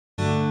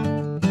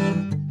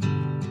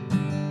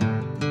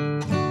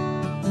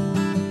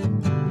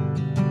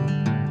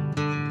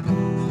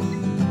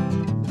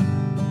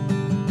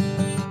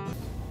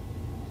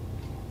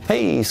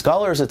Hey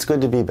scholars, it's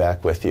good to be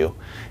back with you.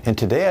 And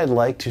today I'd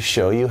like to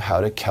show you how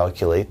to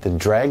calculate the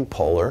drag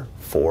polar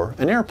for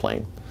an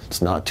airplane.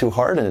 It's not too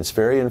hard and it's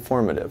very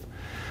informative.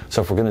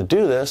 So if we're going to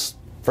do this,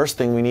 first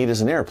thing we need is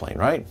an airplane,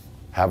 right?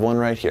 Have one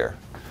right here.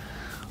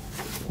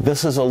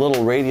 This is a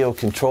little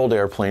radio-controlled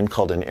airplane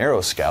called an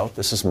Aeroscout.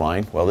 This is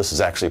mine. Well, this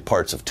is actually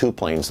parts of two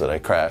planes that I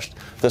crashed.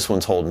 This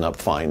one's holding up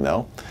fine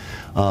though.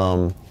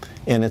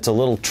 And it's a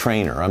little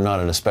trainer. I'm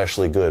not an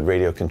especially good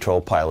radio control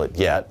pilot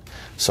yet,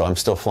 so I'm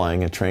still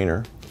flying a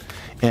trainer.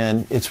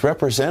 And it's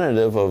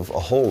representative of a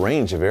whole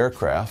range of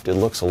aircraft. It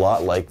looks a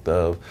lot like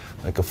a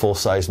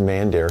full-size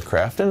manned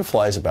aircraft, and it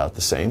flies about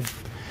the same.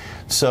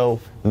 So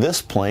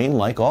this plane,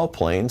 like all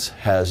planes,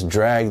 has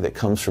drag that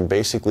comes from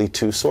basically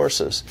two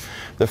sources.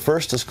 The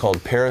first is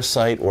called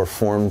parasite or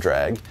form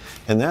drag,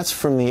 and that's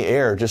from the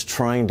air just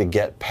trying to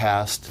get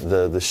past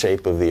the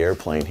shape of the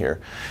airplane here.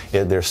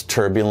 There's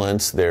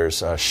turbulence,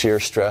 there's shear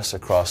stress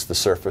across the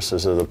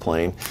surfaces of the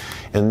plane,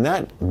 and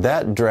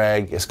that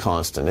drag is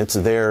constant. It's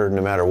there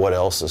no matter what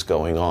else is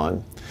going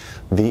on.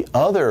 The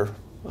other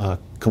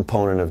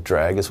component of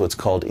drag is what's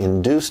called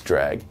induced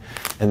drag,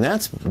 and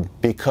that's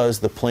because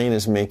the plane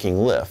is making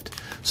lift.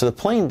 So the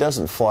plane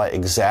doesn't fly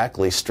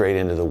exactly straight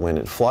into the wind.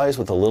 It flies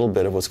with a little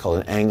bit of what's called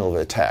an angle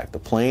of attack. The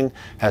plane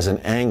has an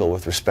angle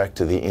with respect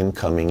to the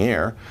incoming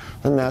air,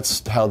 and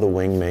that's how the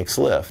wing makes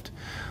lift.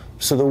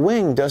 So the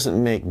wing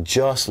doesn't make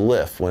just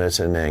lift when it's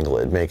at an angle.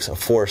 It makes a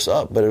force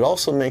up, but it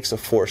also makes a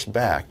force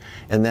back.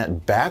 And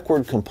that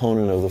backward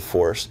component of the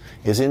force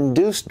is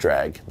induced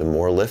drag. The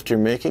more lift you're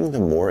making, the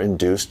more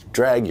induced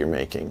drag you're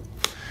making.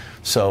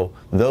 So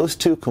those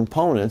two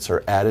components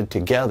are added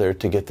together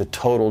to get the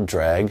total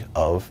drag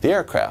of the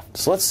aircraft.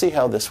 So let's see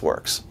how this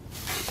works.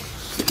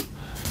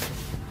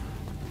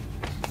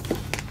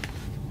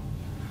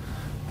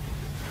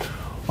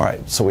 All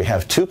right, so we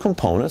have two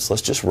components.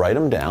 Let's just write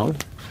them down.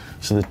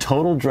 So the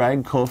total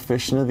drag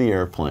coefficient of the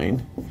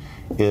airplane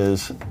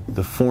is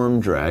the form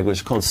drag, which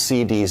is called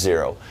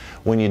CD0.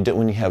 When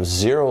you have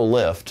zero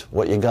lift,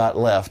 what you got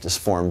left is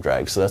form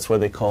drag. So that's why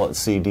they call it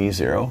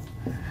CD0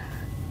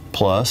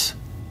 plus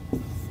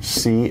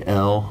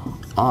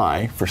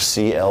CLI for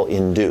CL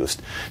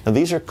induced. Now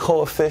these are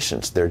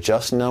coefficients. They're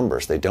just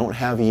numbers. They don't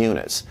have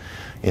units.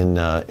 In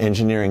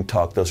engineering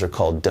talk, those are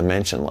called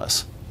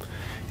dimensionless.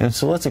 And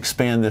so let's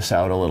expand this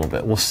out a little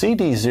bit. Well,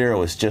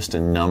 CD0 is just a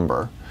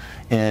number,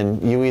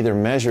 and you either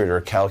measure it or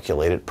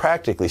calculate it.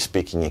 Practically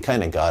speaking, you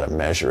kind of got to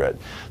measure it.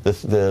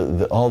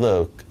 All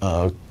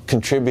the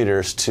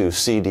contributors to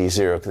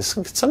CD0 can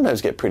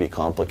sometimes get pretty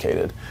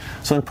complicated.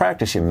 So in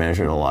practice, you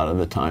measure it a lot of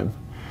the time.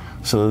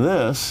 So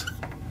this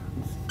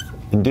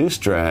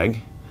induced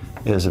drag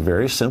is a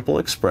very simple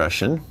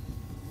expression.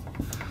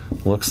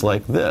 Looks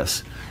like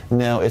this.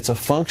 Now, it's a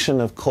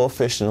function of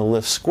coefficient of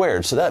lift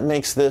squared, so that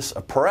makes this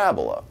a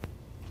parabola.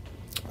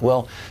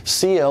 Well,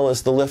 CL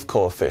is the lift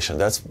coefficient.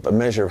 That's a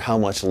measure of how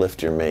much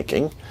lift you're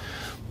making.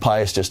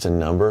 Pi is just a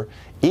number.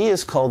 E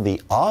is called the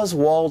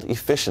Oswald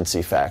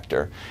efficiency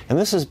factor, and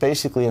this is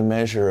basically a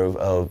measure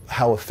of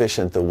how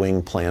efficient the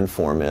wing plan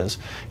form is,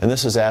 and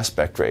this is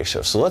aspect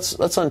ratio. So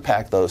let's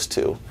unpack those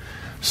two.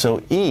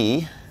 So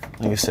E,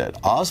 like I said,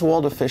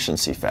 Oswald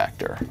efficiency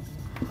factor.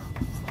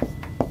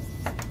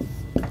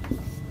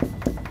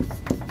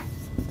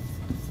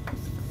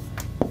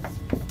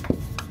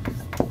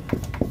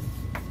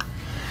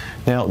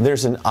 Now,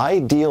 there's an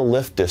ideal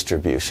lift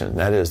distribution.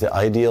 That is the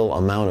ideal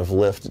amount of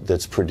lift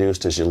that's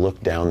produced as you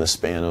look down the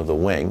span of the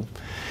wing.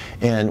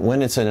 And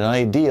when it's an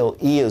ideal,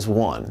 E is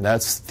 1.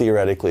 That's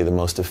theoretically the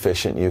most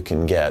efficient you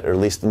can get, or at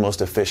least the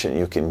most efficient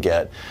you can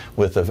get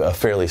with a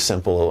fairly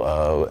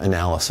simple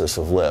analysis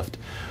of lift.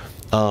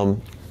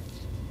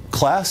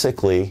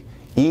 Classically,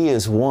 E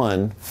is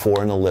 1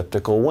 for an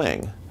elliptical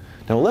wing.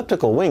 Now,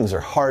 elliptical wings are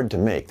hard to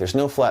make. There's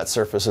no flat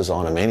surfaces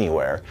on them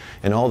anywhere,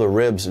 and all the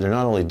ribs, they're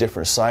not only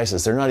different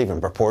sizes, they're not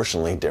even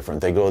proportionally different.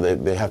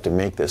 They have to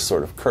make this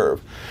sort of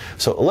curve.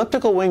 So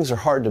elliptical wings are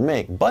hard to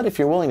make, but if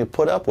you're willing to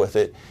put up with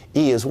it,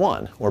 E is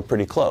 1, or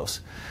pretty close.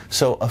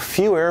 So a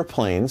few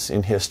airplanes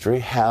in history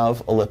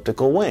have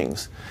elliptical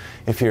wings.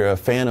 If you're a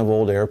fan of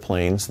old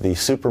airplanes, the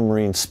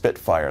Supermarine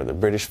Spitfire, the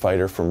British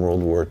fighter from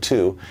World War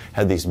II,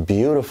 had these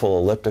beautiful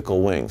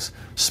elliptical wings.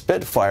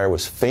 Spitfire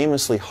was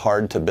famously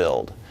hard to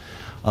build.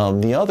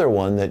 The other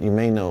one that you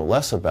may know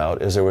less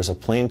about is there was a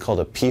plane called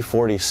a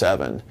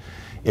P-47.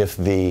 If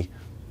the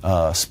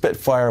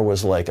Spitfire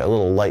was like a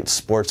little light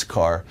sports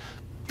car,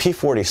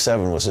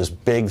 P-47 was this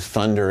big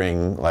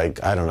thundering,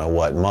 like, I don't know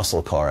what,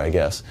 muscle car, I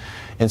guess.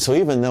 And so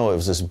even though it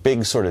was this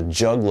big sort of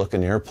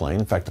jug-looking airplane,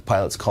 in fact the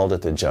pilots called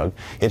it the jug,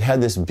 it had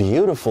this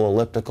beautiful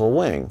elliptical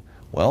wing.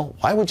 Well,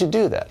 why would you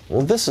do that?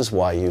 Well, this is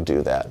why you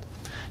do that.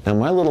 Now,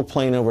 my little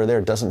plane over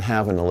there doesn't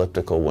have an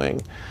elliptical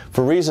wing.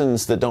 For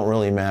reasons that don't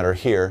really matter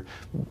here,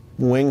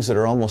 wings that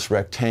are almost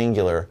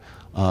rectangular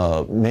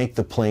make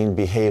the plane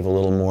behave a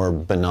little more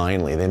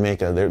benignly.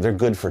 They're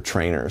good for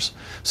trainers.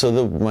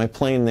 So my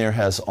plane there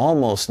has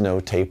almost no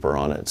taper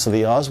on it. So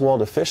the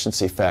Oswald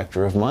efficiency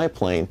factor of my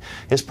plane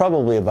is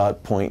probably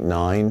about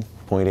 0.9,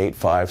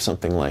 0.85,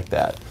 something like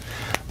that.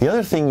 The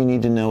other thing you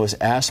need to know is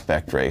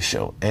aspect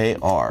ratio,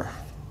 AR.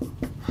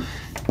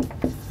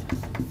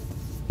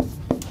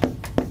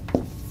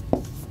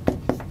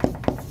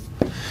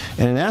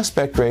 And an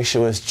aspect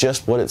ratio is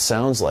just what it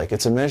sounds like.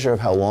 It's a measure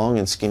of how long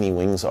and skinny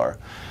wings are.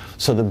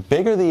 So the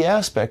bigger the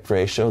aspect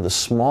ratio, the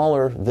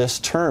smaller this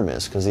term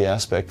is, because the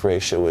aspect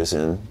ratio is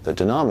in the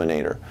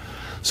denominator.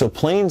 So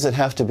planes that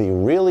have to be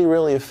really,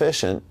 really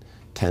efficient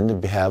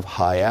tend to have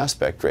high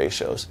aspect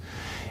ratios.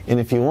 And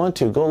if you want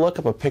to, go look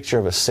up a picture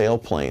of a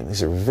sailplane.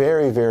 These are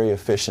very, very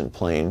efficient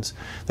planes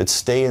that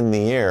stay in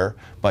the air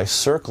by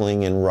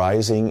circling in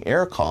rising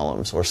air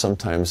columns, or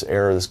sometimes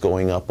air is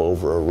going up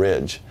over a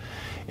ridge.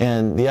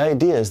 And the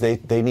idea is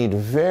they need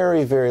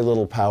very, very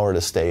little power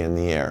to stay in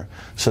the air.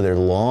 So they're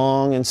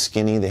long and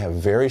skinny, they have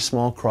very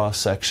small cross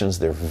sections,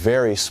 they're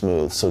very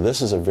smooth. So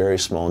this is a very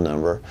small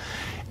number.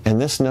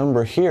 And this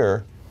number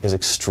here is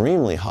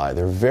extremely high.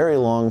 They're very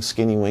long,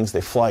 skinny wings.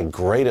 They fly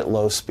great at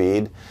low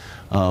speed.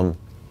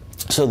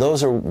 So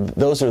those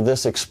are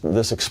this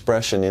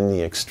expression in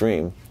the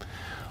extreme.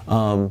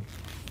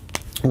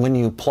 When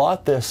you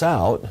plot this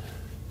out,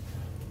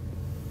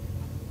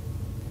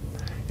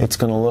 it's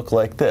going to look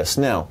like this.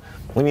 Now,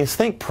 when you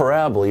think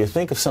parabola, you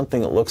think of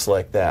something that looks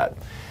like that.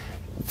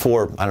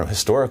 For, I don't know,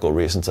 historical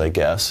reasons, I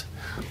guess.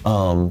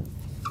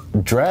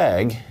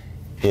 Drag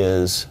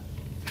is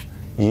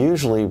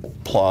usually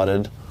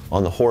plotted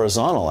on the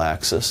horizontal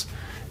axis,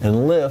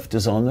 and lift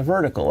is on the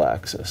vertical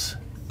axis.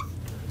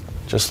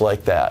 Just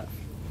like that.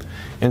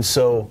 And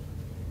so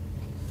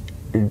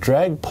your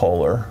drag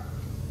polar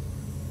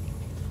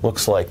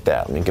looks like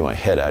that. Let me get my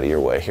head out of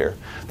your way here.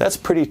 That's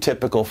pretty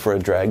typical for a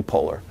drag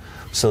polar.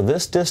 So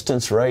this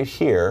distance right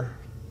here,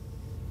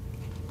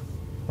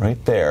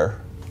 right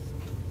there,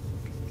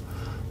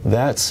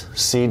 that's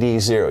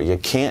CD0. You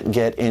can't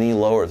get any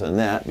lower than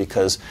that,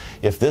 because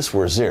if this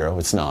were 0,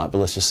 it's not, but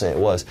let's just say it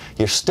was,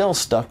 you're still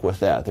stuck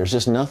with that. There's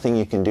just nothing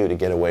you can do to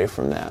get away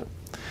from that.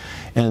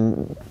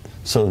 And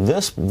so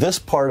this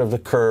part of the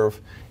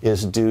curve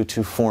is due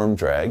to form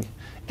drag,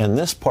 and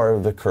this part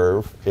of the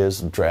curve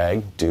is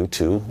drag due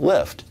to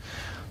lift.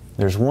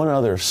 There's one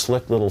other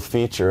slick little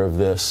feature of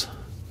this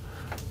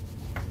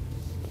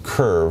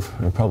curve.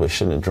 I probably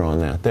shouldn't have drawn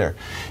that there.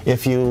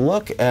 If you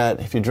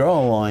draw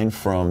a line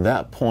from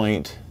that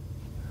point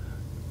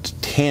to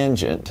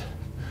tangent,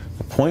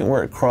 the point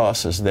where it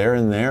crosses there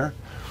and there,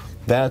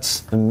 that's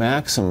the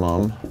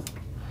maximum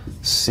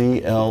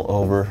CL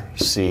over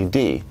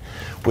CD,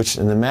 which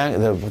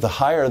the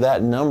higher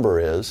that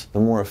number is, the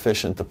more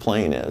efficient the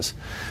plane is.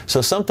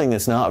 So something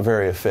that's not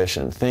very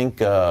efficient,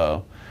 think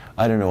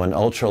I don't know, an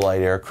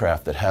ultralight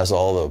aircraft that has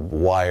all the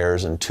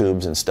wires and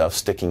tubes and stuff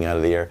sticking out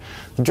of the air.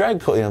 The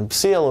drag,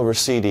 CL over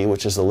CD,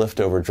 which is the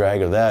lift over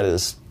drag of that,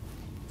 is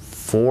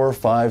 4,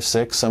 5,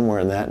 6, somewhere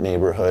in that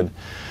neighborhood.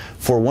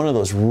 For one of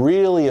those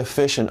really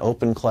efficient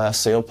open class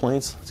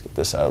sailplanes, let's get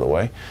this out of the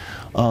way,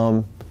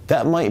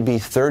 that might be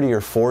 30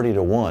 or 40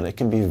 to 1. It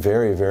can be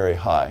very, very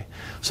high.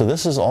 So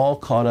this is all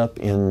caught up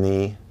in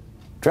the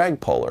drag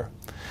polar.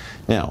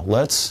 Now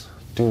let's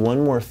do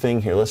one more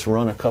thing here. Let's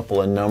run a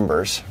couple of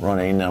numbers, run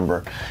a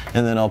number,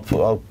 and then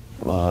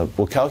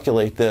we'll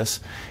calculate this,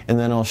 and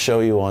then I'll show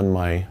you on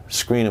my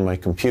screen on my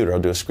computer. I'll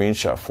do a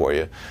screenshot for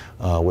you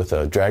with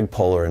a drag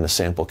polar and a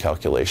sample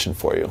calculation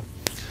for you.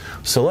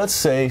 So let's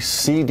say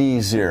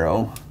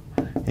CD0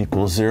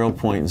 equals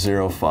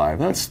 0.05.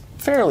 That's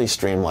fairly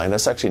streamlined.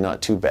 That's actually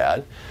not too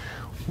bad.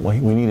 We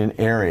need an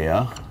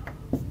area.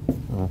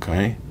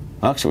 Okay.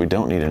 Actually, we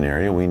don't need an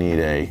area. We need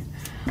a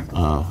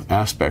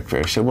aspect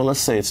ratio. Well, let's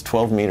say it's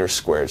 12 meters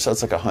squared, so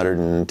that's like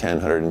 110,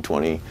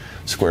 120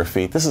 square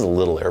feet. This is a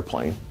little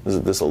airplane. This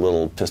is a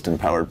little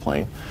piston-powered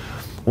plane.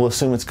 We'll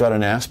assume it's got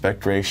an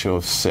aspect ratio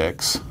of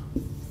 6.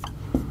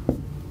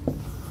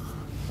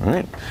 All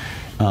right.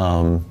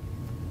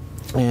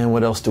 And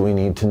what else do we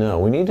need to know?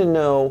 We need to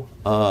know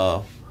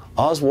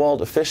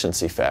Oswald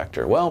efficiency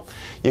factor. Well,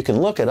 you can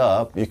look it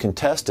up, you can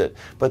test it,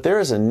 but there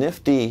is a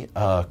nifty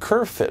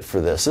curve fit for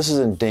this. This is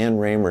in Dan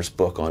Raymer's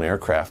book on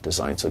aircraft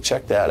design, so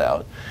check that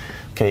out.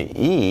 Okay,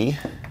 E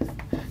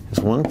is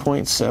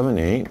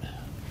 1.78.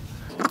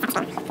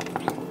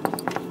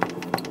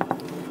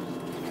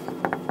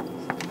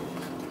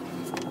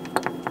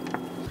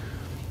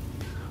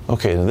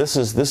 Okay, now this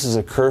is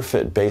a curve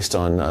fit based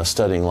on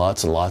studying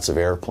lots and lots of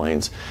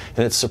airplanes,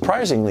 and it's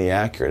surprisingly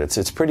accurate.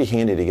 It's pretty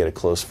handy to get a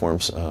closed form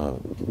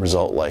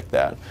result like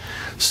that.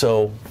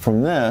 So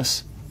from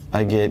this,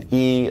 I get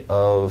E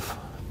of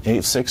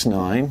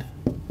 869.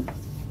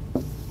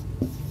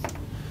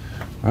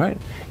 All right,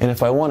 and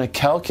if I want to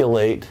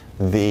calculate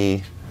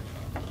the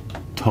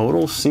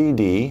total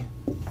CD,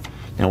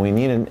 now we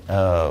need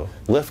a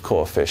lift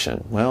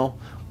coefficient. Well,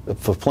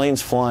 if a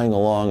plane's flying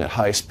along at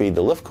high speed,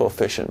 the lift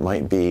coefficient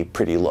might be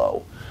pretty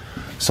low.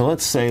 So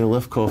let's say the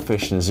lift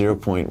coefficient is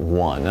 0.1.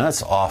 Now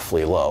that's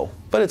awfully low,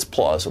 but it's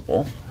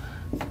plausible.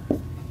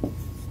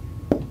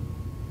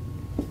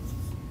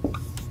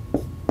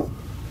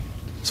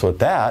 So at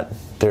that,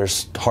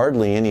 there's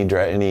hardly any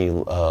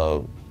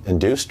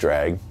induced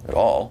drag at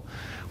all.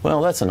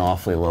 Well, that's an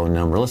awfully low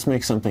number. Let's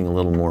make something a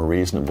little more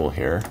reasonable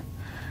here.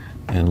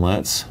 And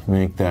let's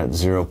make that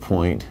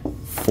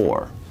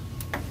 0.4.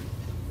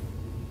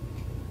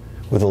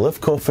 With a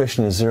lift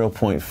coefficient of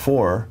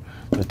 0.4,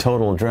 the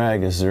total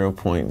drag is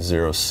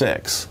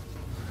 0.06.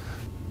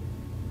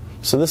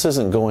 So this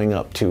isn't going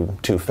up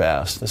too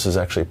fast. This is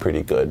actually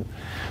pretty good.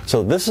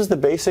 So this is the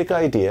basic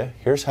idea.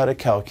 Here's how to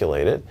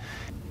calculate it.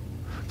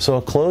 So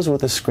I'll close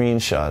with a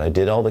screenshot. I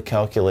did all the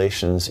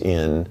calculations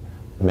in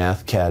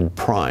MathCAD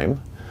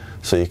Prime,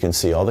 so you can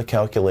see all the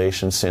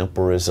calculations,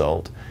 sample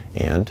result,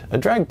 and a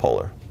drag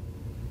polar.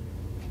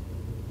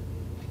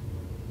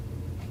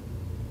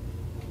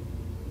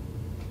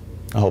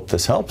 I hope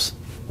this helps,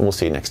 and we'll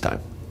see you next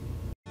time.